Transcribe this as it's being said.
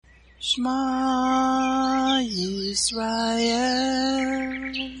Shema Yisrael,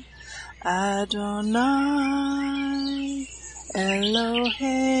 Adonai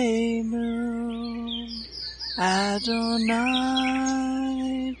Eloheinu, Adonai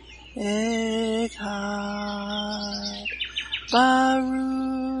Echad,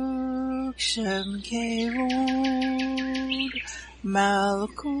 Baruch Shem Kevod,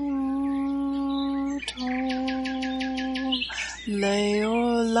 Malkuto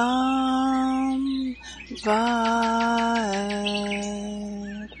Leolam Vaed.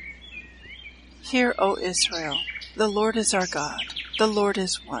 Hear, O Israel, the Lord is our God, the Lord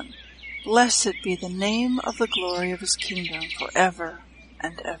is one. Blessed be the name of the glory of his kingdom forever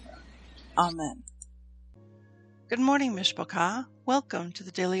and ever. Amen. Good morning, Mishpachah. Welcome to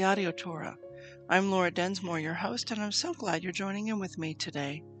the Daily Audio Torah. I'm Laura Densmore, your host, and I'm so glad you're joining in with me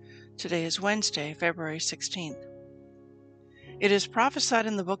today. Today is Wednesday, February 16th. It is prophesied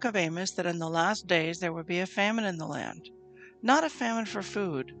in the book of Amos that in the last days there would be a famine in the land. Not a famine for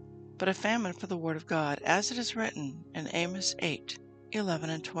food, but a famine for the word of God, as it is written in Amos 8:11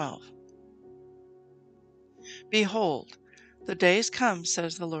 and 12. Behold, the days come,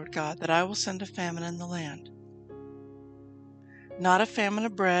 says the Lord God, that I will send a famine in the land. Not a famine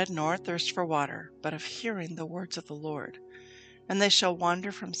of bread, nor a thirst for water, but of hearing the words of the Lord. And they shall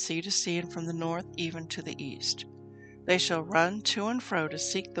wander from sea to sea, and from the north even to the east. They shall run to and fro to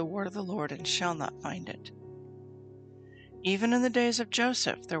seek the word of the Lord, and shall not find it. Even in the days of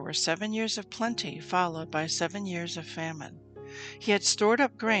Joseph there were 7 years of plenty, followed by 7 years of famine. He had stored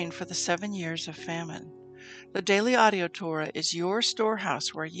up grain for the 7 years of famine. The Daily Audio Torah is your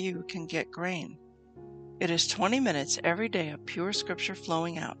storehouse where you can get grain. It is 20 minutes every day of pure scripture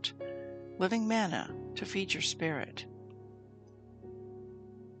flowing out, living manna to feed your spirit.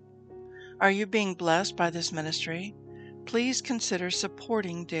 Are you being blessed by this ministry? Please consider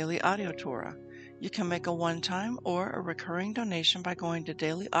supporting Daily Audio Torah. You can make a one-time or a recurring donation by going to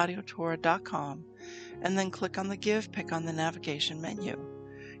dailyaudiotorah.com and then click on the Give pick on the navigation menu.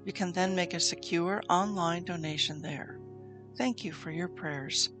 You can then make a secure online donation there. Thank you for your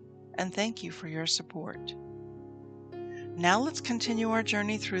prayers, and thank you for your support. Now let's continue our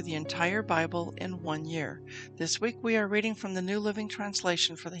journey through the entire Bible in 1 year. This week we are reading from the New Living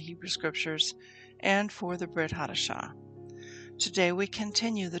Translation for the Hebrew Scriptures and for the Brit Hadashah. Today we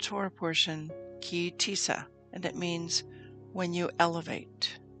continue the Torah portion, Ki Tisa, and it means when you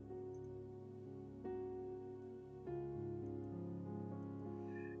elevate.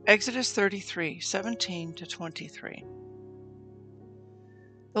 Exodus 33:17-23.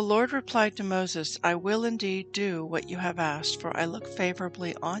 The Lord replied to Moses, I will indeed do what you have asked, for I look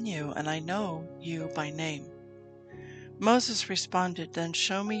favorably on you, and I know you by name. Moses responded, Then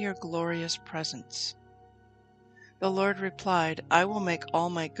show me your glorious presence. The Lord replied, I will make all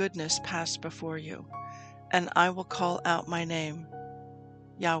my goodness pass before you, and I will call out my name,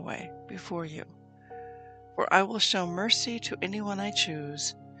 Yahweh, before you. For I will show mercy to anyone I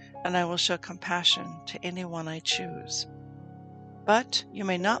choose, and I will show compassion to anyone I choose. But you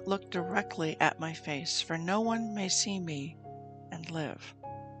may not look directly at my face, for no one may see me and live.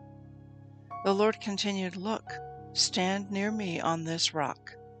 The Lord continued, Look, stand near me on this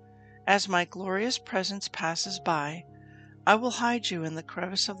rock. As my glorious presence passes by, I will hide you in the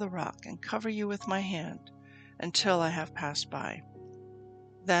crevice of the rock and cover you with my hand until I have passed by.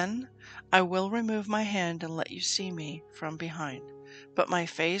 Then I will remove my hand and let you see me from behind, but my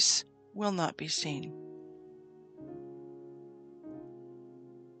face will not be seen.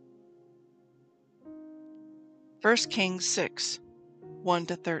 First Kings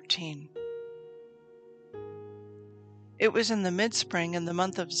 6:1-13. It was in the mid-spring in the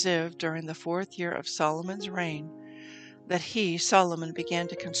month of Ziv, during the 4th year of Solomon's reign, that he, Solomon, began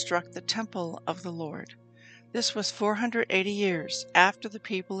to construct the temple of the Lord. This was 480 years after the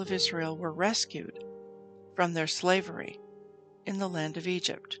people of Israel were rescued from their slavery in the land of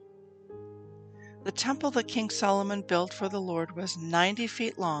Egypt. The temple that King Solomon built for the Lord was 90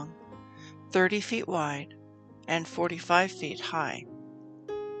 feet long, 30 feet wide, and 45 feet high.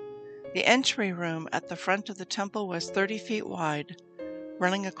 The entry room at the front of the temple was 30 feet wide,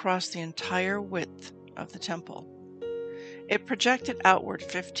 running across the entire width of the temple. It projected outward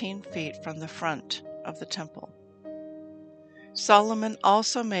 15 feet from the front of the temple. Solomon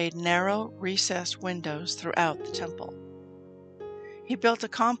also made narrow, recessed windows throughout the temple. He built a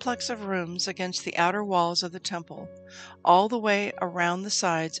complex of rooms against the outer walls of the temple, all the way around the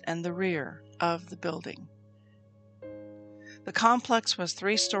sides and the rear of the building. The complex was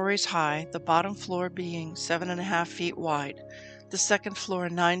 3 stories high, the bottom floor being 7.5 feet wide, the second floor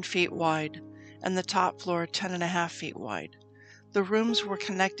 9 feet wide, and the top floor 10.5 feet wide. The rooms were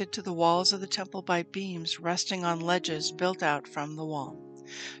connected to the walls of the temple by beams resting on ledges built out from the wall,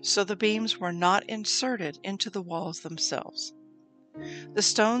 so the beams were not inserted into the walls themselves. The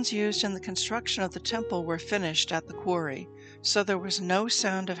stones used in the construction of the temple were finished at the quarry, so there was no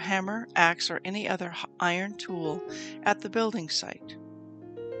sound of hammer, axe, or any other iron tool at the building site.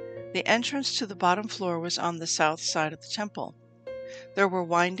 The entrance to the bottom floor was on the south side of the temple. There were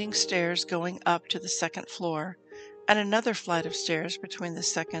winding stairs going up to the second floor, and another flight of stairs between the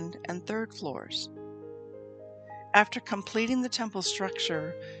second and third floors. After completing the temple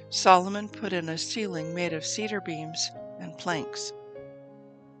structure, Solomon put in a ceiling made of cedar beams and planks.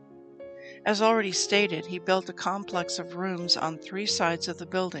 As already stated, he built a complex of rooms on 3 sides of the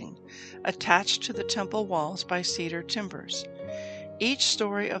building, attached to the temple walls by cedar timbers. Each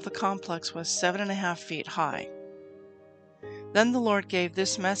story of the complex was 7.5 feet high. Then the Lord gave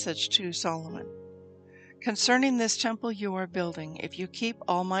this message to Solomon: "Concerning this temple you are building, if you keep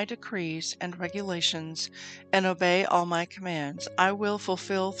all my decrees and regulations and obey all my commands, I will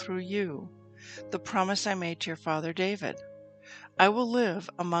fulfill through you the promise I made to your father David. I will live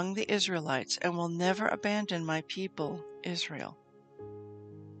among the Israelites and will never abandon my people, Israel."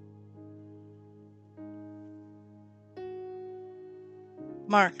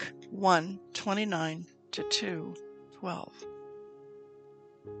 Mark 1:29-2:12.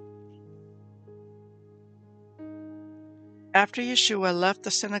 After Yeshua left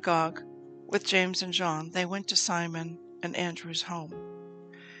the synagogue with James and John, they went to Simon and Andrew's home.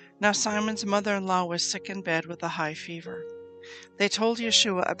 Now Simon's mother-in-law was sick in bed with a high fever. They told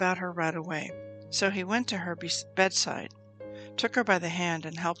Yeshua about her right away, so he went to her bedside, took her by the hand,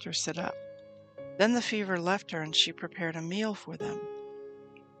 and helped her sit up. Then the fever left her, and she prepared a meal for them.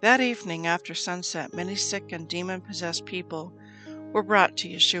 That evening, after sunset, many sick and demon-possessed people were brought to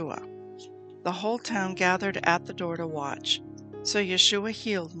Yeshua. The whole town gathered at the door to watch. So Yeshua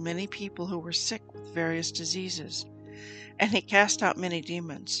healed many people who were sick with various diseases, and he cast out many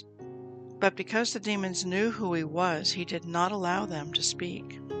demons. But because the demons knew who he was, he did not allow them to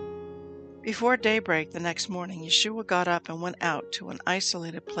speak. Before daybreak the next morning, Yeshua got up and went out to an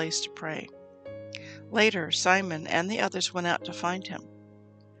isolated place to pray. Later, Simon and the others went out to find him.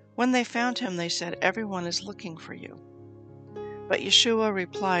 When they found him, they said, "Everyone is looking for you." But Yeshua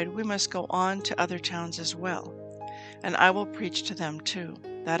replied, "We must go on to other towns as well, and I will preach to them too.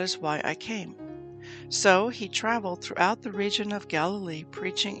 That is why I came." So he traveled throughout the region of Galilee,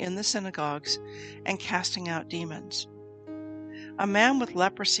 preaching in the synagogues and casting out demons. A man with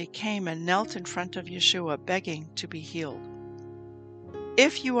leprosy came and knelt in front of Yeshua, begging to be healed.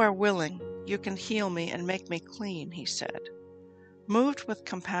 "If you are willing, you can heal me and make me clean," he said. Moved with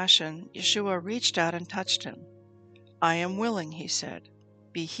compassion, Yeshua reached out and touched him. "I am willing," he said.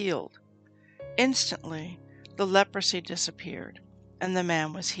 "Be healed." Instantly, the leprosy disappeared, and the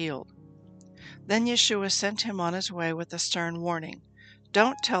man was healed. Then Yeshua sent him on his way with a stern warning: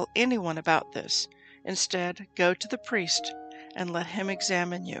 "Don't tell anyone about this. Instead, go to the priest and let him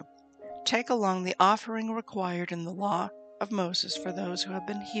examine you. Take along the offering required in the law of Moses for those who have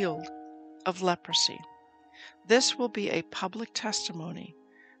been healed of leprosy. This will be a public testimony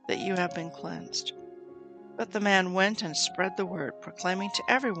that you have been cleansed." But the man went and spread the word, proclaiming to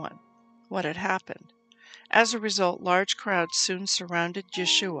everyone what had happened. As a result, large crowds soon surrounded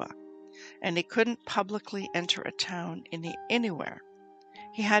Yeshua, and he couldn't publicly enter a town anywhere.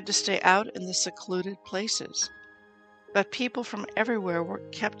 He had to stay out in the secluded places. But people from everywhere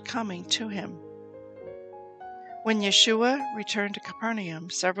kept coming to him. When Yeshua returned to Capernaum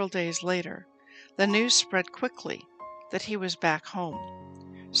several days later, the news spread quickly that he was back home.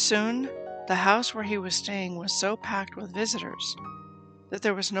 Soon, the house where he was staying was so packed with visitors that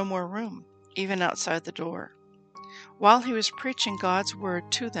there was no more room, even outside the door. While he was preaching God's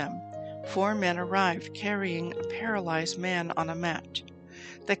word to them, 4 men arrived carrying a paralyzed man on a mat.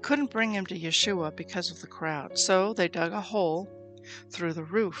 They couldn't bring him to Yeshua because of the crowd, so they dug a hole through the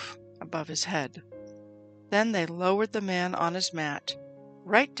roof above his head. Then they lowered the man on his mat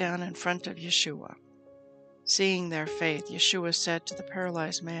right down in front of Yeshua. Seeing their faith, Yeshua said to the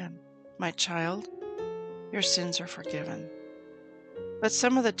paralyzed man, "My child, your sins are forgiven." But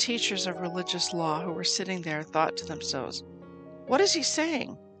some of the teachers of religious law who were sitting there thought to themselves, "What is he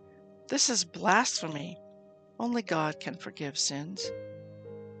saying? This is blasphemy. Only God can forgive sins."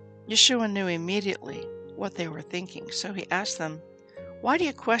 Yeshua knew immediately what they were thinking, so he asked them, "Why do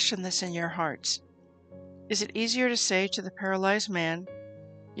you question this in your hearts? Is it easier to say to the paralyzed man,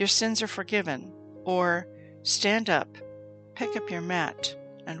 'Your sins are forgiven,' or 'Stand up, pick up your mat,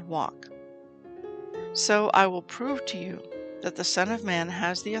 and walk'? So I will prove to you that the Son of Man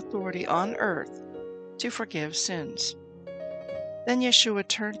has the authority on earth to forgive sins." Then Yeshua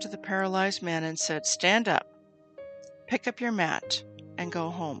turned to the paralyzed man and said, "Stand up, pick up your mat, and go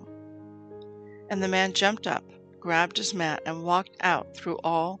home." And the man jumped up, grabbed his mat, and walked out through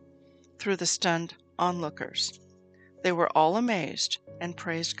the stunned onlookers. They were all amazed and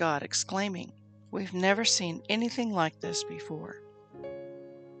praised God, exclaiming, "We've never seen anything like this before."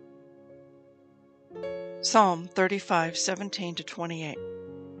 Psalm 35:17-28.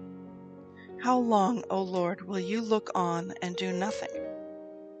 How long, O Lord, will you look on and do nothing?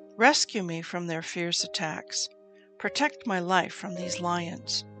 Rescue me from their fierce attacks. Protect my life from these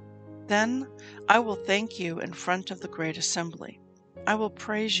lions. Then I will thank you in front of the great assembly. I will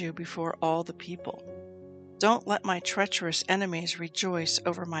praise you before all the people. Don't let my treacherous enemies rejoice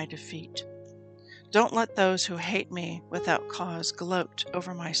over my defeat. Don't let those who hate me without cause gloat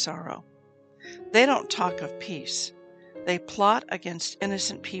over my sorrow. They don't talk of peace. They plot against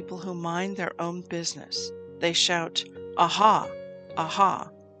innocent people who mind their own business. They shout, "Aha! Aha!"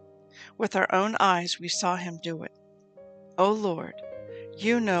 With our own eyes we saw him do it. O Lord,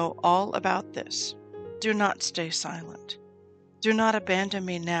 you know all about this. Do not stay silent. Do not abandon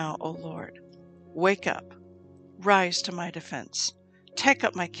me now, O Lord. Wake up. Rise to my defense. Take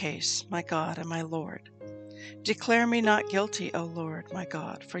up my case, my God and my Lord. Declare me not guilty, O Lord, my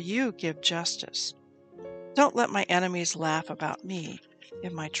God, for you give justice. Don't let my enemies laugh about me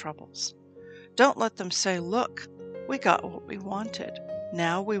in my troubles. Don't let them say, "Look, we got what we wanted.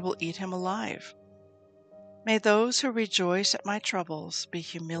 Now we will eat him alive." May those who rejoice at my troubles be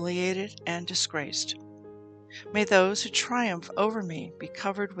humiliated and disgraced. May those who triumph over me be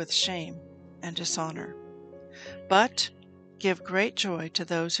covered with shame and dishonor. But give great joy to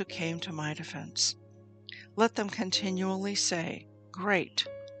those who came to my defense. Let them continually say, "Great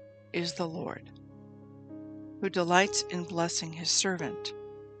is the Lord, who delights in blessing his servant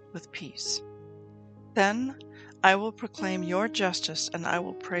with peace." Then I will proclaim your justice, and I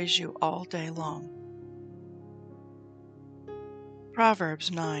will praise you all day long.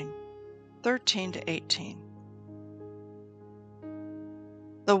 Proverbs 9:13-18.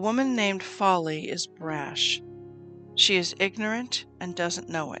 The woman named Folly is brash. She is ignorant and doesn't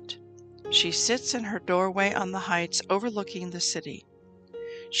know it. She sits in her doorway on the heights overlooking the city.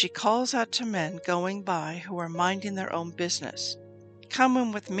 She calls out to men going by who are minding their own business. "Come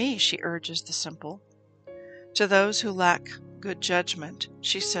in with me," she urges the simple. To those who lack good judgment,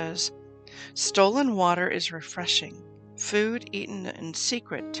 she says, "Stolen water is refreshing. Food eaten in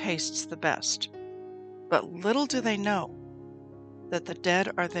secret tastes the best." But little do they know that the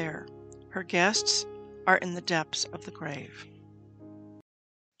dead are there. Her guests are in the depths of the grave.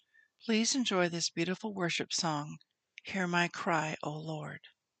 Please enjoy this beautiful worship song, "Hear My Cry, O Lord."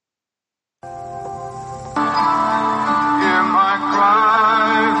 Hear my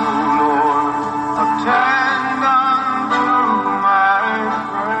cry, O Lord, attend unto my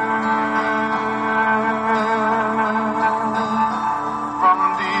prayer. From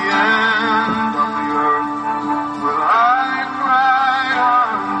the end of the earth will I cry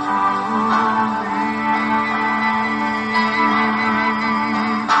unto thee.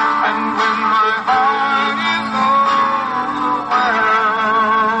 And when my heart is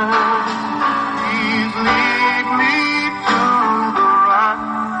overwhelmed, please lead me to the rock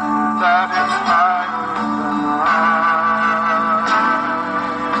that is higher than I.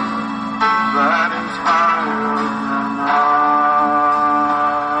 That is higher than I.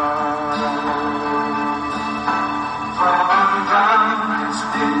 For thou hast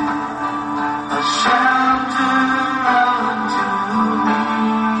been a shelter unto me,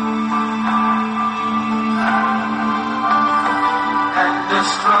 and a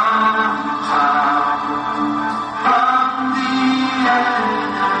strong tower from the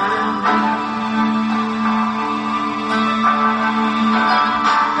enemy.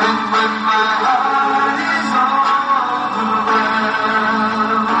 And when my heart is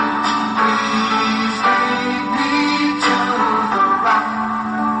overwhelmed, please lead me to the rock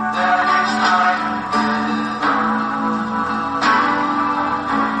that is higher than I.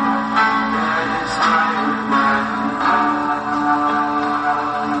 That is higher than I.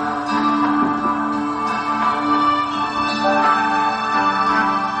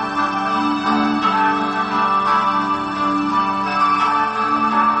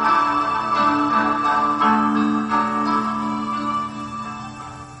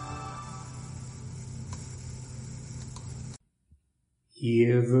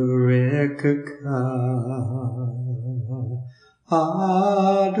 Yevrekka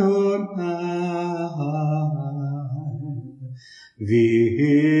Adonai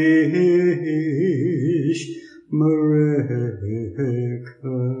Vish Mareka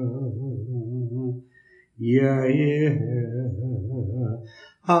Yair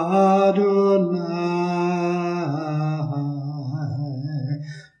Adonai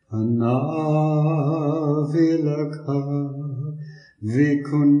panav elecha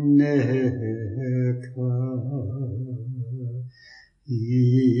v'kuneka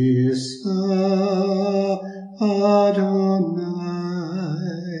Yisa Adonai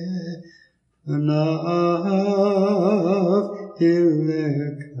panav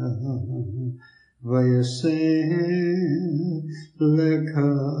elecha v'yaseh lecha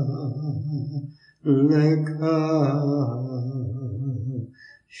lecha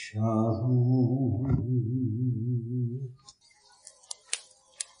shalom.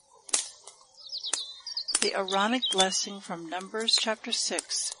 The Aaronic blessing from Numbers chapter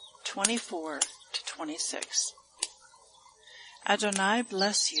 6, 24 to 26. Adonai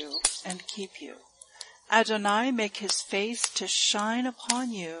bless you and keep you. Adonai make his face to shine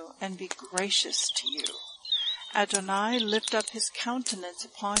upon you and be gracious to you. Adonai lift up his countenance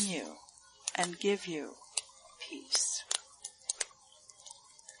upon you and give you peace.